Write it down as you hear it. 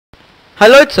Hi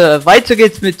Leute, weiter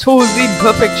geht's mit Touhou 7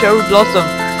 Perfect Cherry Blossom.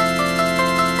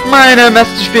 Mein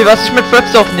erstes Spiel, was ich mit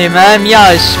Raps aufnehme.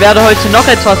 Ja, ich werde heute noch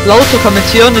etwas lauter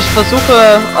kommentieren. Ich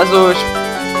versuche, also ich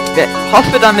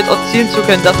hoffe damit erzielen zu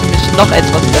können, dass ihr mich noch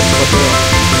etwas besser hört.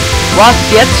 Was?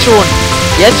 Jetzt schon?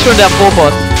 Jetzt schon der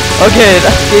Vorboss. Okay,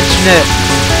 das geht schnell.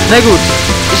 Na gut.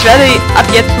 Ich werde ab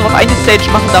jetzt nur noch eine Stage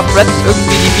machen, da Raps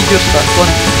irgendwie die Videos davon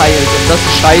teilt. Und das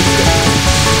ist scheiße.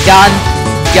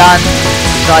 Ganz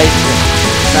scheiße.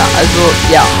 Na, also,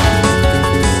 ja.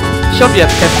 Ich hoffe, ihr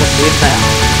habt kein Problem, naja.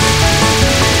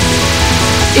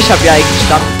 Ich habe ja eigentlich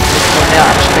dann mehr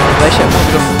anstrengend, weil ich ja immer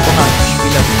wieder von vorne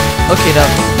spiele. Okay,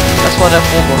 das war der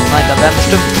Vorboss. Nein, da werden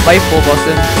bestimmt 2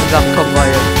 Vorbosse insgesamt kommen,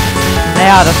 weil...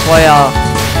 Naja, das war ja...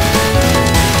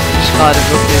 nicht gerade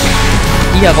wirklich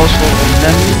die Herausforderung,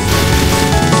 ne?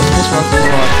 Das muss man so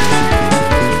sagen.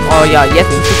 Oh ja,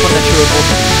 jetzt ein Supernatural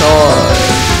Vorboss.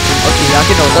 Okay, ja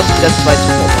genau, das ist der zweite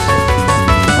Vorboss.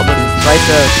 Oder der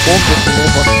zweite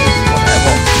Vorboss ist,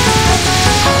 whatever.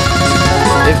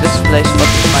 Ihr wisst vielleicht,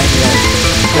 was ich meine.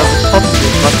 Ja, wisst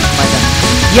hoffentlich, was ich meine.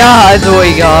 Ja, also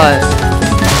egal.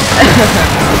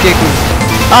 Okay, gut.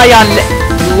 Ah ja,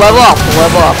 level up.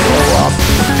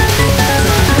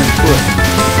 Cool.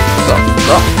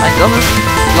 So, einsammeln.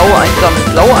 Blaue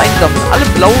einsammeln. Alle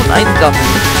blauen einsammeln.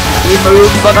 Gehen wir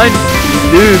irgendwann ein.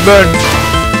 Leben.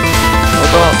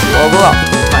 Oder,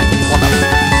 nein,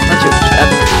 natürlich,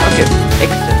 okay,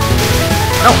 exit.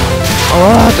 No.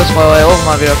 Oh, das war ja auch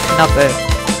mal wieder knapp, ey.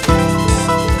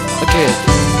 Okay.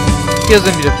 Hier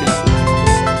sind wieder viele.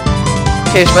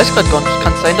 Okay, ich weiß gerade gar nicht.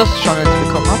 Kann es sein, dass ich schon eins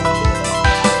bekommen habe?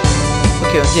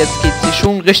 Okay, und jetzt geht sie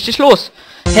schon richtig los.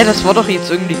 Hä, das war doch jetzt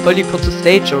irgendwie voll die kurze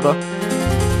Stage, oder?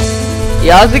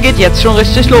 Ja, sie geht jetzt schon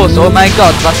richtig los. Oh mein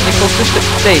Gott, was eine kurze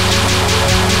Stage.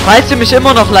 Falls ihr mich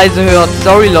immer noch leise hört,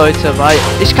 sorry Leute, weil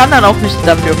ich kann dann auch nichts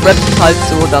dafür. Raps ist halt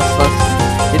so, dass das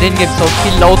in denen gibt es auch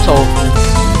viel lauter.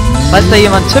 Falls da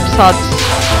jemand Tipps hat,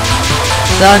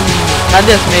 dann kann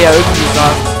der es mir ja irgendwie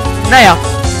sagen. Naja.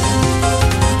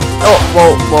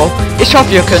 Oh, wow. Ich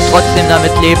hoffe, ihr könnt trotzdem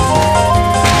damit leben.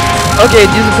 Okay,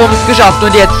 diese Form ist geschafft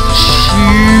und jetzt...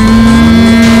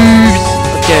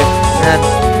 Okay.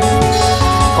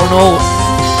 Oh no.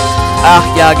 Ach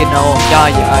ja, genau. Ja,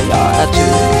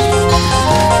 natürlich.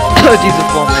 Diese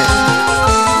Formel.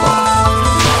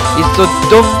 Die ist so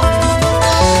dumm.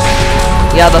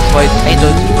 Ja, das war jetzt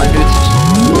eindeutig mal nötig.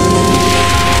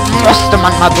 Musste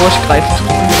man mal durchgreifen.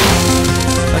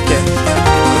 Okay.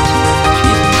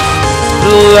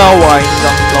 Blauer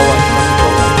einsam.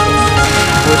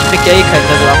 So, ich krieg ja eh kein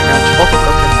Level ab mehr. Ich brauche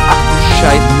gar keinen. Ach du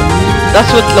Scheiße. Das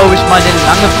wird, glaube ich, mal eine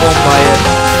lange Form bei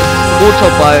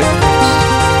roter Ball.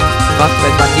 Was,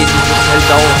 wenn man geht, so schnell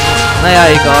dauert. Naja,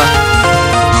 egal.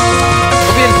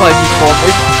 Auf jeden Fall, die Form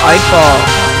ist einfach.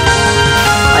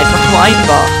 Einfach nur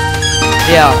einfach.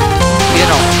 Ja,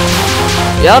 genau.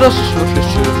 Ja, das ist wirklich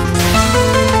schön.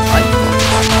 Einfach.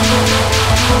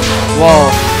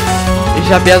 Wow. Ich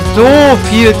habe ja so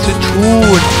viel zu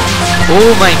tun.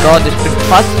 Oh mein Gott, ich bin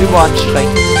fast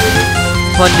überanstrengend.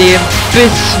 Von dem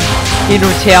bisschen hin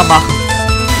und her machen.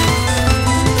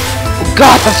 Oh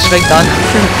Gott, das strengt an.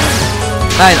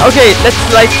 Nein, okay,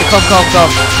 letzte Leiste, komm.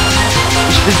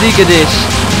 Ich besiege dich.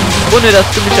 Ohne, dass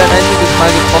du mich ein einziges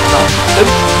Mal getroffen hast.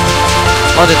 Stimmt.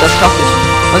 Warte, das schaffe ich.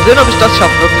 Mal sehen, ob ich das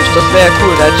schaffe, wirklich. Das wäre ja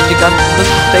cool, da hätte ich die ganze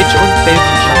Stage und Fail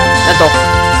geschafft. Ja doch,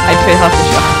 ein Fail hast du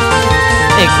schon.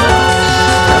 Egal.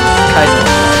 Ja, keine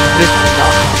Ahnung. Bis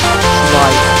nach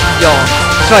 2 Jahren.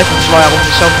 Ich weiß nicht, warum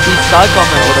ich auf die Zahl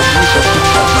komme oder wie ich auf die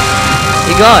Zahl komme.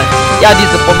 Egal. Ja,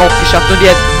 diese Form auch geschafft und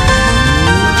jetzt...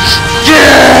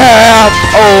 Yeah!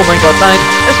 Oh mein Gott, nein.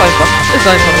 Ist einfach.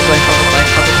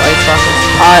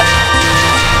 Ah,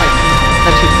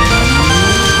 natürlich.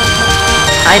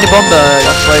 Eine Bombe,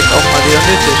 das war jetzt auch mal wieder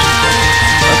nötig.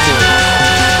 Okay.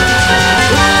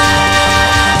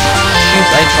 Schieß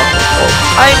einfach nur drauf.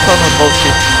 Einfach nur drauf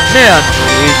schießen. Mehr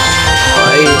nicht.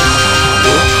 Nein.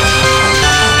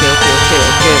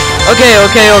 Okay,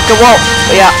 wow.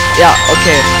 Ja,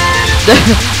 okay.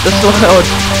 Das war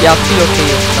ja viel okay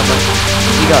jetzt, aber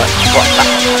egal.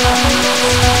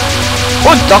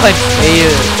 Und doch ein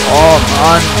Fail. Oh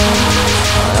Mann.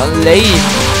 Ja, lame.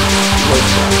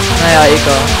 Naja,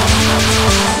 egal.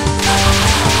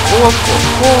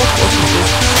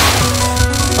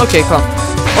 Okay, komm.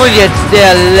 Und jetzt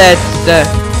der letzte.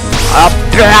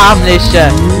 Erbärmliche.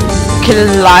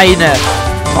 Kleine.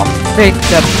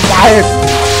 Verfickte Ball.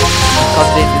 Komm,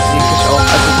 den besiege ich auch.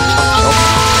 Also, den schaffe ich auch.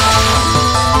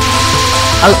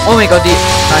 Also, oh mein Gott, die...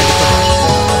 Nein, die kommt nicht.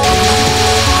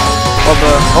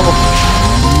 Aber, warum?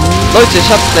 Leute, ich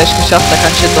hab's gleich geschafft. Da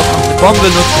kann ich jetzt auch noch eine Bombe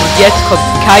nutzen. Und jetzt kommt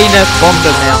keine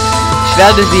Bombe mehr. Ich Ich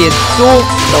werde sie jetzt so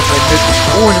laufen möglich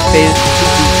ohne Fail zu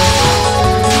besiegen.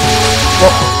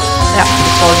 Wow. Ja,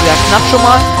 das war sehr knapp schon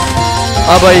mal.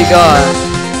 Aber egal.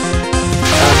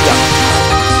 Ja.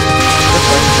 Das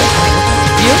war ein sehr knappes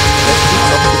Spiel. Das liegt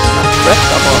auch ein bisschen an Threads,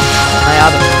 aber naja,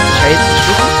 das kann ich ja jetzt nicht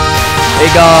wissen.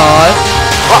 Egal.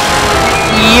 Oh.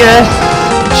 Yes!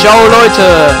 Ciao Leute!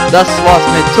 Das war's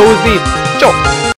mit Touhou 7. Ciao!